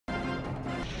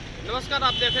नमस्कार,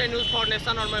 आप देख रहे हैं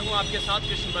News4Nation और मैं हूं आपके साथ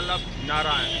कृष्ण बल्लभ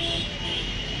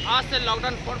नारायण। आज से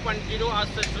लॉकडाउन 4.0 आज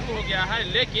से शुरू हो गया है,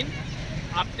 लेकिन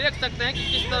आप देख सकते हैं कि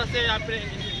किस तरह से यहाँ पे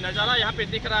नज़ारा यहाँ पे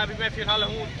दिख रहा है। अभी मैं फ़िलहाल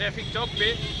हूँ ट्रैफिक चौक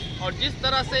पे और जिस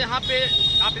तरह से यहाँ पे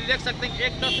आप देख सकते हैं कि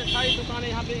एक तरफ से सारी दुकानें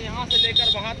यहाँ से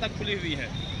लेकर वहाँ तक खुली हुई है।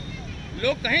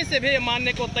 लोग कहीं से भी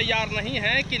मानने को तैयार नहीं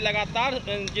है कि लगातार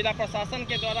जिला प्रशासन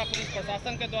के द्वारा, पुलिस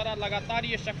प्रशासन के द्वारा लगातार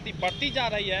ये शक्ति बढ़ती जा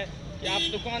रही है कि आप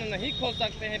दुकान नहीं खोल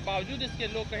सकते हैं। बावजूद इसके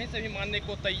लोग कहीं से भी मानने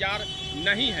को तैयार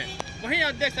नहीं है। वहीं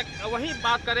आप देख सकते, वहीं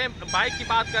बात करें बाइक की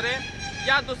बात करें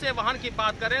या दूसरे वाहन की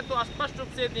बात करें तो स्पष्ट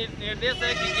रूप से निर्देश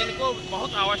है कि जिनको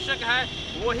बहुत आवश्यक है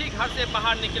वही घर से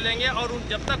बाहर निकलेंगे और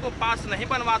जब तक वो पास नहीं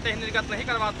बनवाते हैं, निर्गत नहीं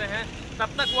करवाते हैं,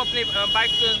 तब तक वो अपनी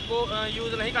बाइक को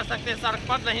यूज़ नहीं कर सकते, सड़क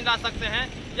पर नहीं ला सकते हैं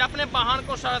या अपने वाहन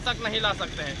को सड़क तक नहीं ला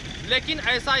सकते हैं। लेकिन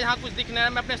ऐसा यहाँ कुछ दिख नहीं है।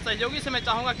 मैं अपने सहयोगी से मैं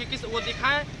चाहूँगा कि वो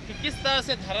दिखाएं कि किस तरह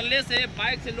से धड़ल्ले से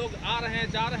बाइक से लोग आ रहे हैं,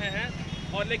 जा रहे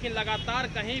हैं और लेकिन लगातार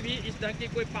कहीं भी इस ढंग की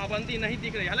कोई पाबंदी नहीं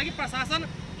दिख रही है। हालांकि प्रशासन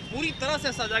पूरी तरह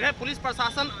से सजग है, पुलिस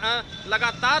प्रशासन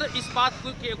लगातार इस बात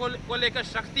को लेकर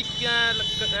सख्ती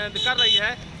कर रही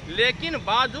है, लेकिन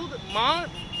बावजूद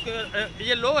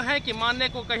ये लोग हैं कि मानने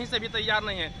को कहीं से भी तैयार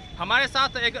नहीं है। हमारे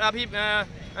साथ एक अभी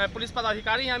पुलिस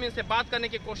पदाधिकारी हैं, हम इनसे बात करने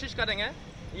की कोशिश करेंगे।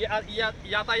 ये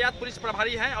यातायात पुलिस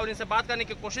प्रभारी है और इनसे बात करने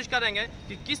की कोशिश करेंगे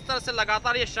कि किस तरह से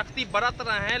लगातार ये शक्ति बरत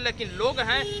रहे हैं, लेकिन लोग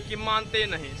हैं कि मानते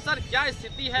नहीं। सर, क्या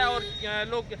स्थिति है और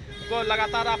लोग को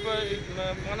लगातार आप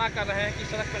मना कर रहे हैं कि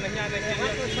सड़क पर नहीं आने के लिए?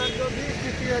 तो सर, जो भी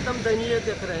स्थिति है एकदम दयनीय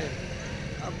देख रहे हैं।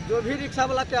 अब जो भी रिक्शा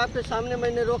वाला के आपके सामने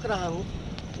मैंने रोक रहा हूँ,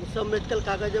 वो सब मेडिकल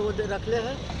कागज वो रख ले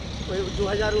हैं, कोई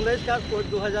 2019 का, कोई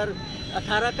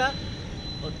 2018 का,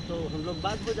 और तो हम लोग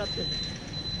बात हो जाते हैं।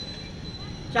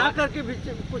 क्या करके भी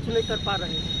कुछ नहीं कर पा रहे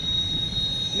हैं।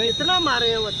 नहीं, इतना मारे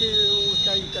हैं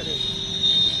उसका ही करें।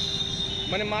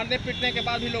 मैंने मारने पीटने के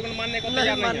बाद भी लोग मानने को तैयार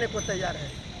नहीं, मानने को तैयार है।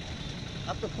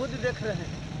 अब तो खुद देख रहे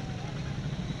हैं।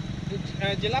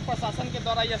 जिला प्रशासन के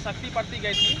द्वारा यह सख्ती बरती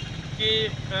गई थी कि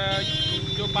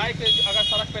जो बाइक अगर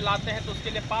सड़क पे लाते हैं तो उसके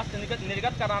लिए पास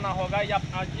निर्गत कराना होगा, या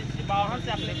जिस वाहन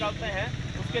से आप निकलते हैं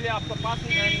उसके लिए आपको पास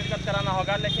निर्गत कराना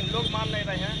होगा, लेकिन लोग मान नहीं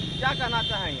रहे हैं। क्या कहना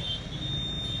चाहेंगे?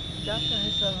 क्या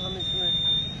कहें सर हम इसमें?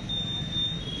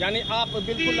 यानी आप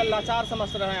बिल्कुल लाचार समझ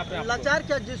रहे हैं अपने आप को? लाचार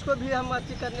क्या, जिसको भी हम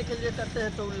अति करने के लिए करते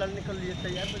हैं तो लड़ने के लिए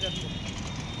तैयार हो जाते हैं।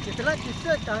 कितना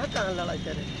किससे कहाँ लड़ाई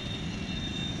करें?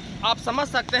 आप समझ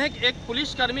सकते हैं कि एक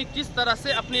पुलिसकर्मी किस तरह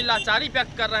से अपनी लाचारी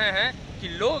व्यक्त कर रहे हैं कि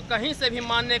लोग कहीं से भी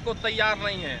मानने को तैयार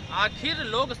नहीं है। आखिर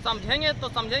लोग समझेंगे तो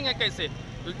समझेंगे कैसे,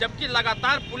 जबकि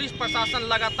लगातार पुलिस प्रशासन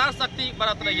लगातार सख्ती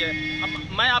बरत रही है।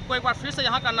 अब मैं आपको एक बार फिर से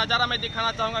यहाँ का नज़ारा मैं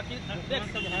दिखाना चाहूँगा कि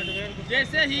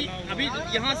जैसे ही अभी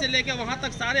यहाँ से लेकर वहाँ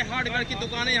तक सारे हार्डवेयर की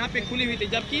दुकानें यहाँ पे खुली हुई थी,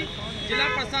 जबकि जिला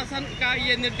प्रशासन का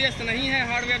ये निर्देश नहीं है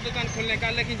हार्डवेयर दुकान खोलने का।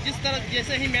 लेकिन जिस तरह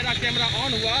जैसे ही मेरा कैमरा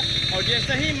ऑन हुआ और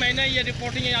जैसे ही मैंने ये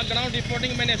रिपोर्टिंग या ग्राउंड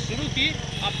रिपोर्टिंग मैंने शुरू की,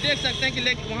 आप देख सकते हैं कि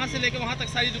वहाँ से लेकर वहाँ तक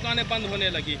सारी दुकानें बंद होने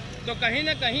लगी। तो कहीं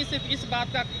ना कहीं सिर्फ इस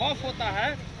बात का खौफ होता है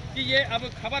कि ये अब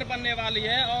खबर बनने वाली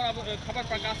है और अब खबर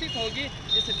प्रकाशित होगी,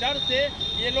 इस डर से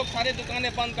ये लोग सारे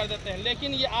दुकानें बंद कर देते हैं।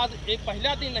 लेकिन ये आज एक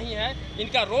पहला दिन नहीं है,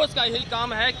 इनका रोज़ का यही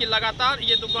काम है कि लगातार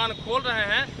ये दुकान खोल रहे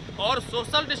हैं। और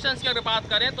सोशल डिस्टेंस की अगर बात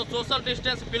करें तो सोशल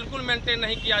डिस्टेंस बिल्कुल मेंटेन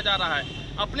नहीं किया जा रहा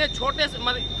है। अपने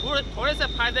थोड़े से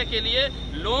फायदे के लिए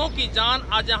लोगों की जान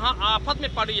आज यहाँ आफत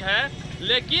में पड़ी है,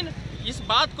 लेकिन इस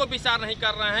बात को विचार नहीं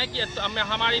कर रहे हैं कि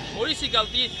हमारी थोड़ी सी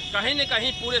गलती कहीं न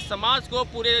कहीं पूरे समाज को,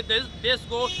 पूरे देश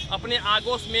को अपने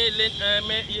आगोश में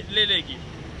ले लेगी।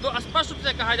 तो स्पष्ट रूप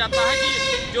से कहा जाता है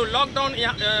कि जो लॉकडाउन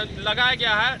लगाया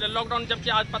गया है, लॉकडाउन जबकि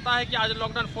आज पता है कि आज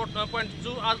लॉकडाउन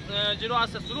 4.0 आज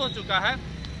से शुरू हो चुका है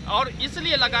और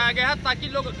इसलिए लगाया गया है ताकि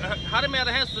लोग घर में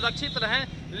रहें, सुरक्षित रहें,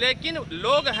 लेकिन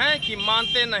लोग हैं कि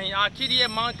मानते नहीं। आखिर ये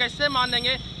कैसे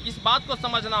मानेंगे, इस बात को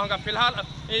समझना होगा। फिलहाल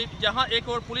जहां एक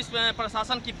और पुलिस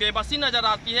प्रशासन की बेबसी नज़र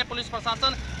आती है, पुलिस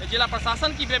प्रशासन, जिला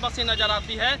प्रशासन की बेबसी नज़र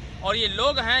आती है और ये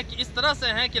लोग हैं कि इस तरह से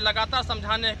हैं कि लगातार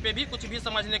समझाने पे भी कुछ भी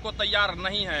समझने को तैयार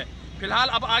नहीं है। फिलहाल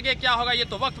अब आगे क्या होगा ये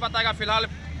तो वक्त बताएगा। फिलहाल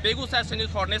बेगूसराय से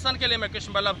News4Nation के लिए मैं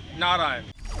कृष्ण बल्लभ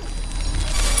नारायण।